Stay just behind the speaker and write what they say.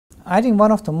I think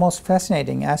one of the most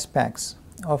fascinating aspects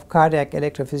of cardiac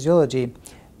electrophysiology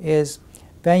is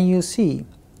when you see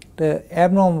the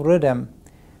abnormal rhythm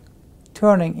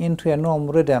turning into a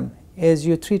normal rhythm as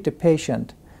you treat the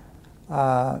patient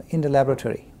in the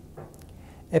laboratory.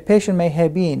 A patient may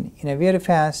have been in a very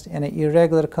fast and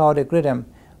irregular cardiac rhythm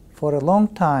for a long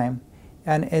time,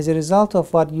 and as a result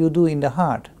of what you do in the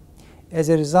heart, as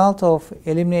a result of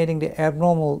eliminating the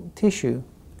abnormal tissue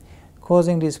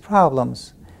causing these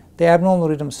problems, the abnormal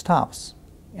rhythm stops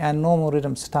and normal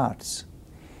rhythm starts.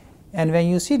 And when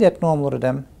you see that normal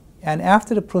rhythm, and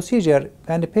after the procedure,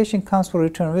 when the patient comes for a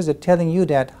return visit telling you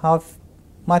that how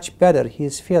much better he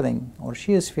is feeling or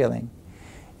she is feeling,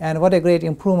 and what a great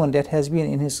improvement that has been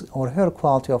in his or her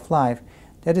quality of life,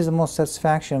 that is the most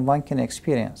satisfaction one can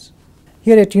experience.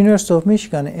 Here at University of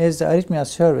Michigan, as the Arrhythmia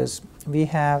Service, we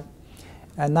have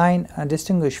 9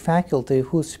 distinguished faculty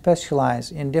who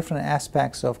specialize in different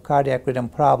aspects of cardiac rhythm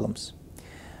problems.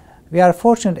 We are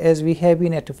fortunate as we have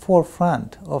been at the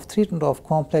forefront of treatment of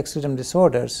complex rhythm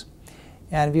disorders,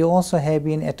 and we also have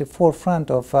been at the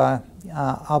forefront of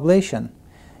ablation,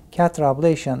 catheter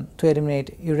ablation, to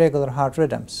eliminate irregular heart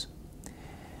rhythms.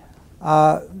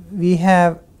 We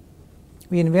have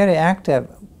been very active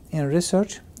in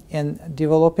research in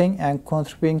developing and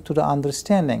contributing to the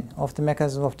understanding of the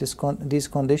mechanism of these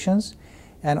conditions,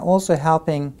 and also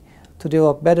helping to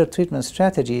develop better treatment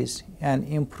strategies and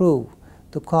improve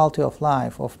the quality of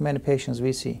life of many patients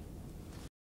we see.